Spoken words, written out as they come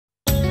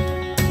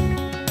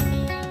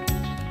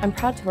I'm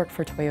proud to work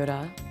for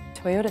Toyota.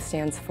 Toyota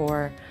stands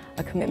for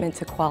a commitment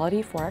to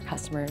quality for our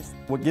customers.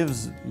 What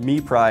gives me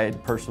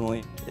pride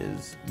personally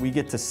is we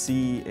get to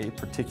see a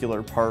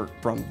particular part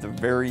from the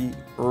very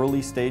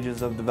early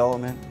stages of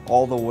development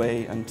all the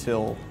way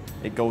until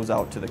it goes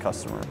out to the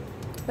customer.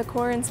 The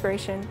core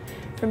inspiration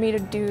for me to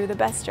do the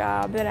best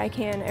job that I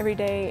can every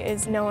day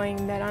is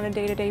knowing that on a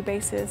day-to-day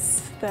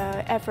basis,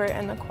 the effort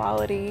and the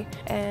quality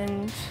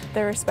and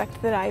the respect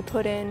that I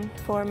put in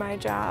for my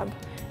job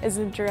is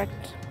a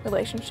direct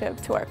relationship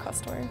to our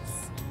customers.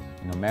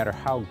 No matter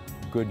how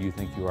good you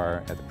think you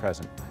are at the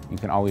present, you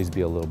can always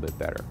be a little bit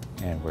better.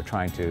 And we're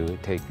trying to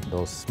take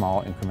those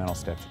small incremental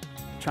steps.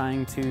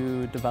 Trying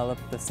to develop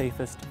the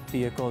safest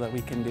vehicle that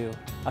we can do.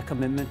 A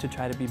commitment to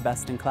try to be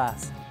best in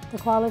class. The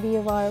quality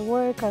of our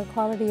work, our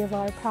quality of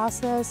our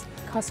process,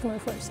 customer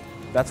first.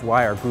 That's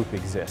why our group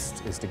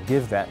exists, is to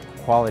give that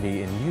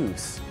quality in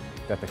use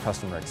that the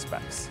customer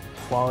expects.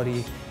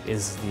 Quality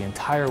is the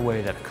entire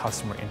way that a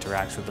customer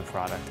interacts with the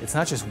product. It's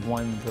not just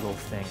one little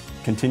thing.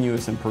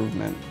 Continuous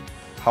improvement.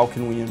 How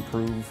can we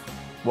improve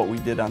what we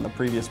did on the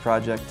previous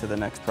project to the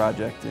next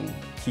project and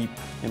keep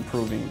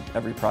improving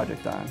every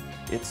project on?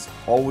 It's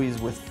always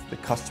with the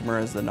customer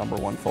as the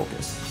 #1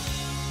 focus.